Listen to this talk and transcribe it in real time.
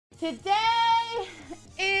Today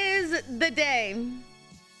is the day.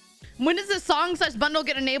 When does the song/bundle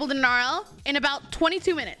get enabled in RL? In about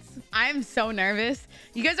 22 minutes. I'm so nervous.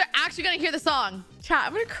 You guys are actually gonna hear the song. Chat,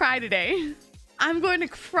 I'm gonna cry today. I'm going to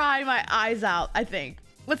cry my eyes out, I think.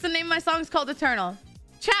 What's the name of my song? It's called Eternal.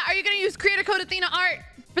 Chat, are you gonna use creator code Athena Art?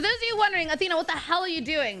 For those of you wondering, Athena, what the hell are you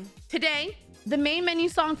doing? Today, the main menu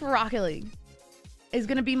song for Rocket League is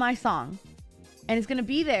gonna be my song. And it's gonna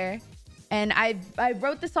be there. And I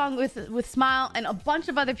wrote the song with Smile and a bunch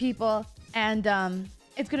of other people. And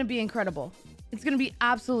it's gonna be incredible. It's gonna be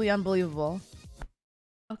absolutely unbelievable.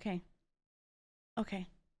 Okay. Okay.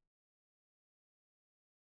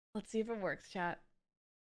 Let's see if it works, chat.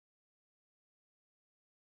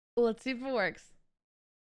 Let's see if it works.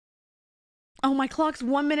 Oh, my clock's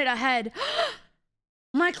 1 minute ahead.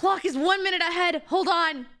 My clock is 1 minute ahead. Hold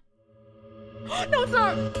on. No, it's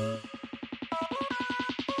not.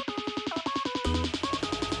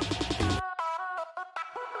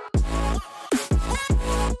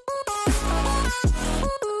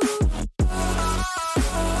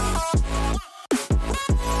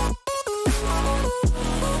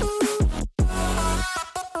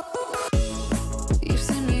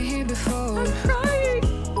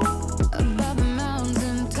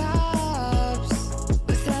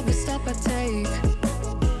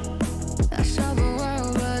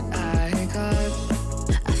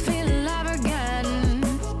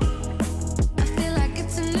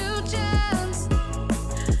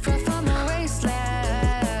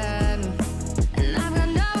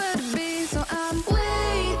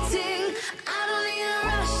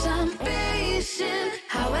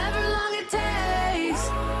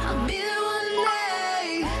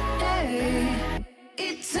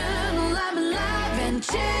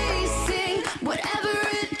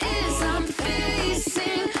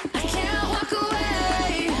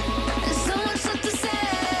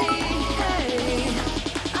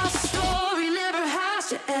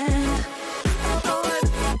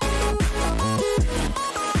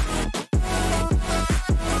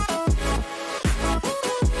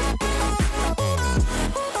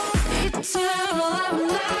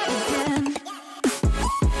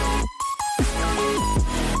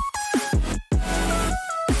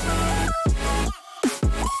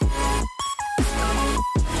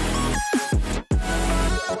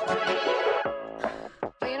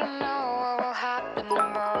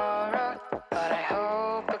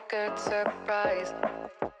 Surprise.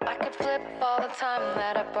 I could flip all the time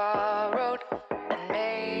that I borrowed and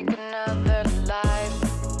make another life.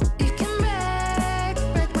 You can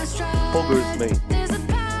break my stride. There's a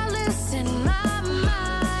palace in my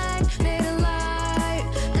mind, made a light,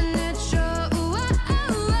 and it's your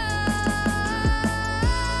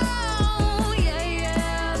yeah,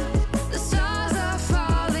 yeah. The stars are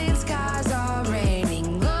falling, skies are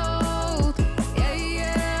raining gold. Yeah,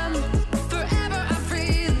 yeah. Forever I'm free.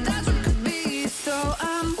 So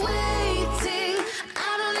I'm waiting,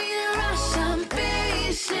 I don't need a rush, I'm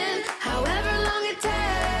patient, however long it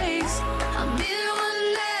takes, I'll be there one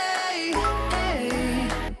day,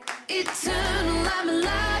 hey. Eternal, I'm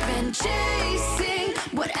alive and chasing,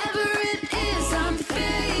 whatever it is I'm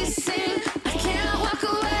facing, I can't walk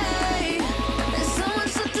away, there's so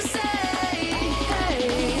much left to say,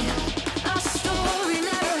 hey. Our story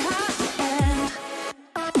never has to end.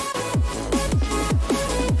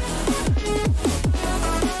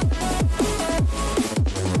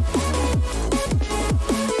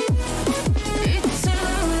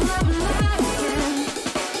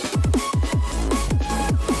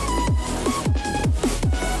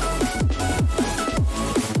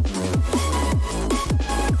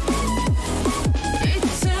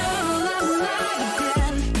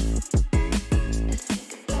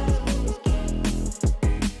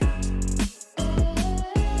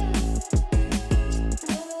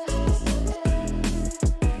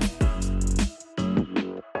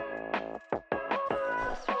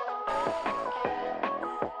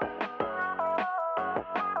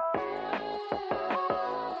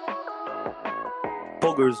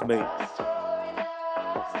 Poggers, mate.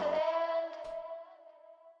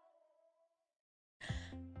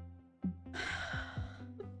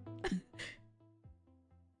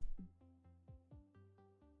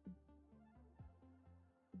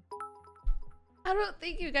 I don't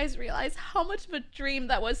think you guys realize how much of a dream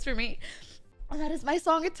that was for me. That is my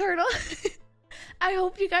song Eternal. I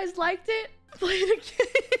hope you guys liked it. Play it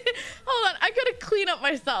again. Hold on, I gotta clean up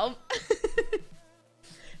myself.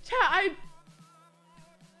 Chat,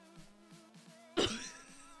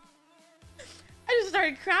 I just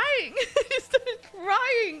started crying. I just started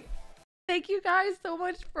crying. Thank you guys so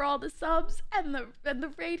much for all the subs and the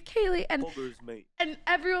raid, Kaylee, and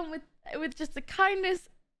everyone with just the kindness.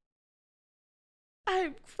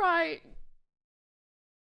 I'm crying.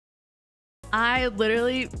 I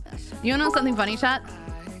literally, you wanna know something funny, chat?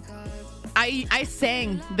 I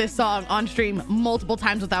sang this song on stream multiple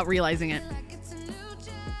times without realizing it.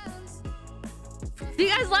 Do you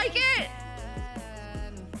guys like it?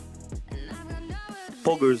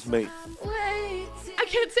 Boogers, mate. I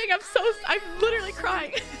can't sing. I'm literally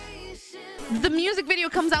crying. The music video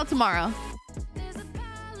comes out tomorrow.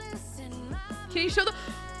 Can you show the?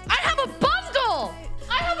 I have a bundle.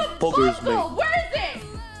 I have a Boogers, bundle. mate. Where is it?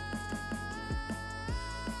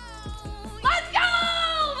 Let's go!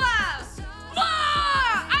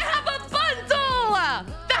 I have a bundle.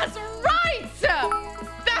 That's right.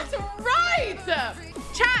 That's right.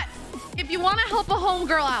 Chat, if you want to help a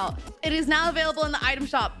homegirl out, it is now available in the item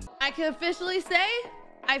shop. I can officially say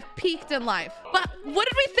I've peaked in life. But what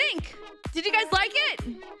did we think? Did you guys like it?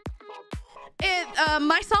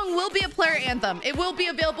 My song will be a player anthem. It will be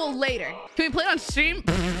available later. Can we play it on stream?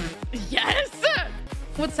 Yes.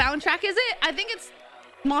 What soundtrack is it? I think it's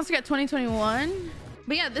Monster Cat 2021.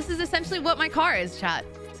 But yeah, this is essentially what my car is, chat.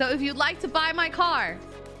 So if you'd like to buy my car,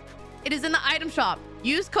 it is in the item shop.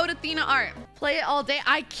 Use code Athena Art. Play it all day.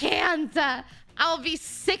 I can't. I'll be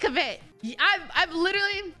sick of it. I've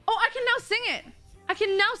literally... Oh, I can now sing it. I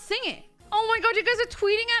can now sing it. Oh my God, you guys are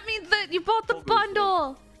tweeting at me that you bought the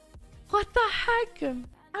bundle. What the heck?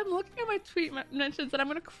 I'm looking at my tweet mentions and I'm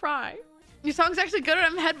gonna cry. Your song's actually good and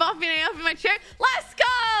I'm head bopping up in my chair. Let's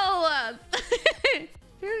go!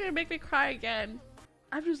 You're gonna make me cry again.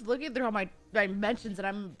 I'm just looking through all my mentions and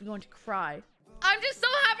I'm going to cry. I'm just so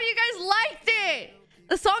happy you guys liked it.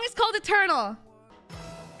 The song is called Eternal.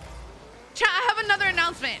 Chat, I have another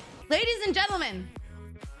announcement. Ladies and gentlemen,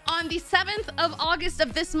 on the 7th of August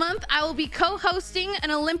of this month, I will be co-hosting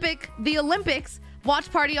the Olympics watch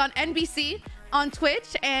party on NBC on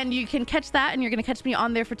Twitch, and you can catch that, and you're gonna catch me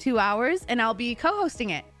on there for 2 hours, and I'll be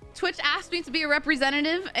co-hosting it. Twitch asked me to be a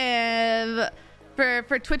representative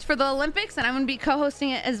for Twitch for the Olympics, and I'm gonna be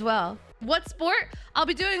co-hosting it as well. What sport? I'll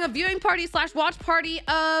be doing a viewing party / watch party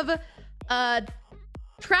of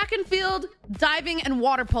track and field, diving, and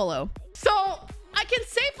water polo. So I can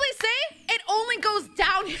safely say it only goes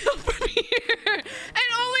downhill from here.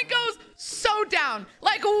 It only goes so down,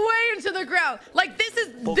 like way into the ground. Like this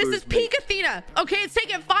is peak Athena. Okay, it's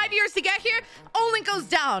taken 5 years to get here. Only goes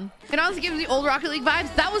down. It honestly gives me old Rocket League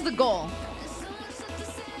vibes. That was the goal.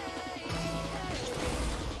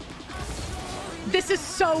 This is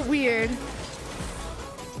so weird.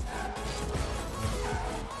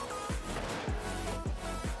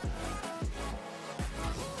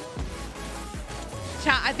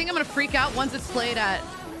 Chat, I think I'm gonna freak out once it's played at,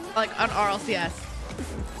 like, on RLCS.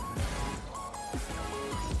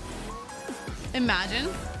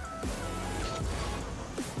 Imagine.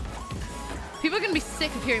 People are gonna be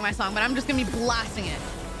sick of hearing my song, but I'm just gonna be blasting it.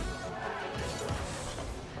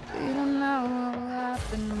 We don't know what will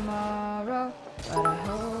happen tomorrow, but I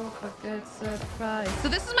hope I get surprised. So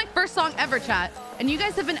this is my first song ever, chat, and you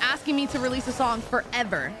guys have been asking me to release a song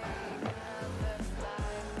forever.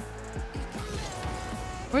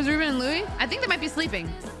 Where's Ruben and Louie? I think they might be sleeping.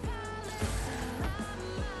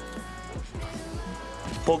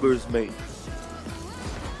 Boogers, mate.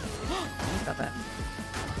 Stop that.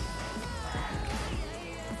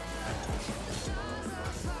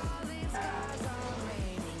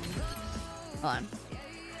 Hold on.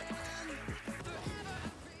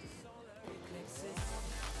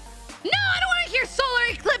 No, I don't want to hear solar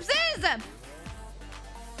eclipses.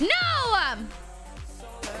 No.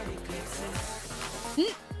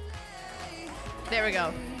 There we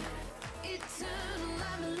go.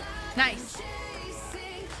 Nice.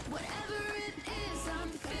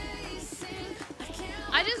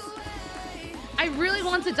 I really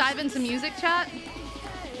want to dive into music, chat.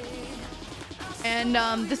 And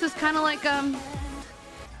this is kind of like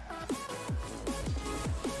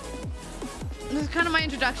this is kind of my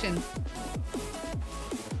introduction.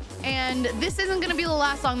 And this isn't gonna be the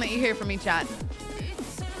last song that you hear from me, chat.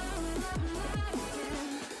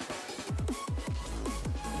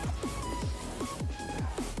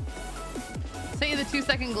 Send you the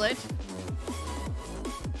 2-second glitch.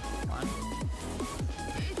 Hold on.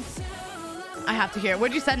 I have to hear it.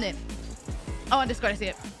 Where'd you send it? Oh, on Discord, I see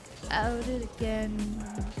it. Out it again.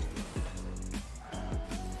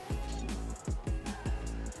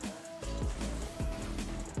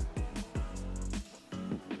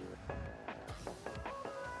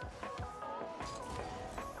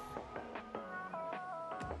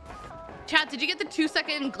 Chat, did you get the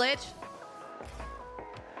 2-second glitch?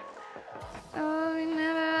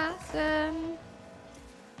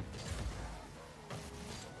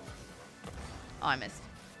 Oh, I missed.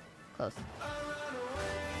 Close.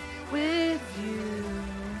 With you.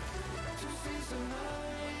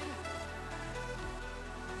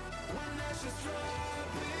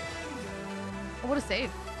 Oh, what a save.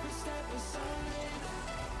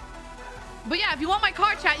 But yeah, if you want my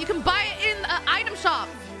car, chat, you can buy it in the item shop.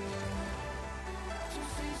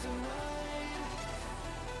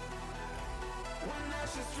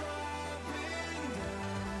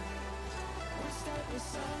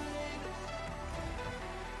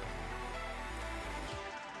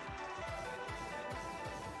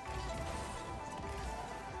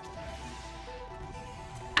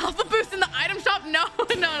 Alpha boost in the item shop? No,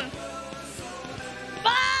 no.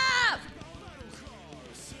 Ah!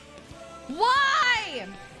 Why?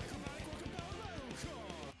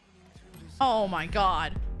 Oh my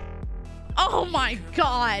god. Oh my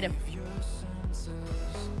god.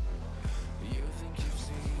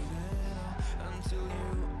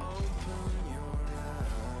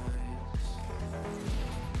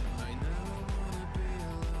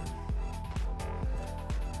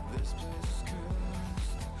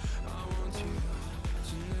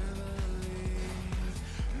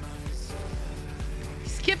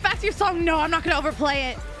 Skip back to your song. No, I'm not gonna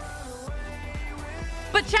overplay it.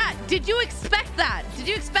 But chat, did you expect that? Did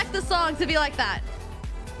you expect the song to be like that?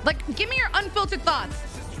 Like, give me your unfiltered thoughts.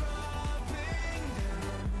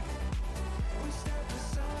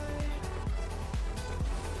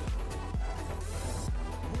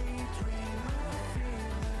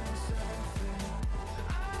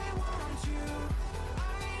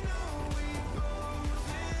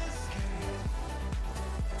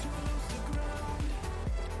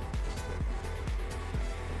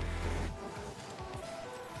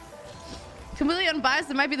 Completely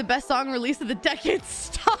unbiased, it might be the best song released of the decade.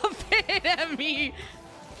 Stop it at me.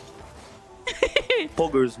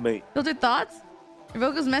 Poggers, mate. Filtered thoughts? Your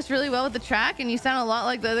vocals mesh really well with the track, and you sound a lot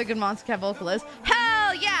like the other good Monster Cat vocalists.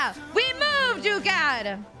 Hell yeah! We moved, you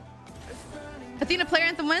god! Athena player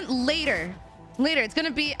anthem went later. Later, it's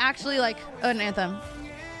gonna be actually like an anthem.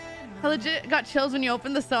 I legit got chills when you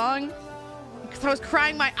opened the song. Because I was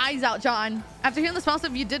crying my eyes out, John. After hearing the small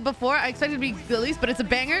stuff you did before, I expected it to be released, but it's a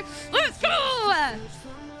banger. Let's go!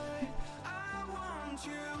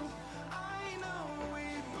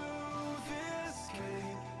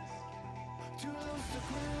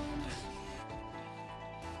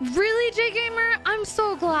 Really, J Gamer? I'm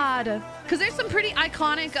so glad. Because there's some pretty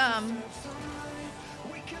iconic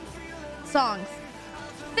songs.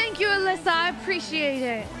 Thank you, Alyssa. I appreciate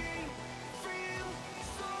it.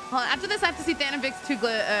 Well, after this, I have to see Thanavic's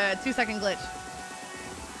 2-second glitch.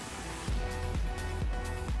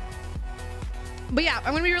 But yeah,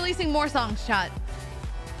 I'm gonna be releasing more songs, chat.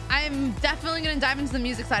 I'm definitely gonna dive into the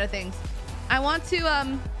music side of things. I want to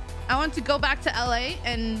go back to LA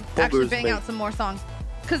and actually bang out some more songs.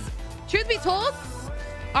 Cause truth be told,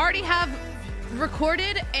 I already have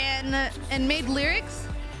recorded and made lyrics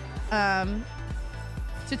to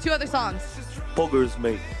 2 other songs. Poggers,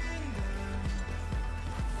 mate.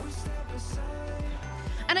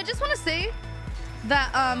 And I just want to say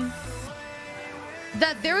that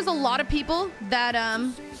that there was a lot of people that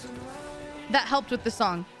that helped with the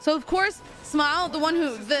song. So of course, Smile, the one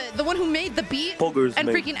who made the beat Poggers, and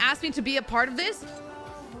mate. freaking asked me to be a part of this.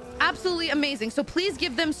 Absolutely amazing. So please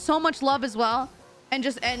give them so much love as well, and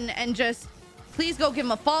just please go give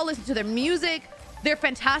them a follow, listen to their music. They're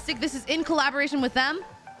fantastic. This is in collaboration with them.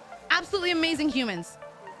 Absolutely amazing humans.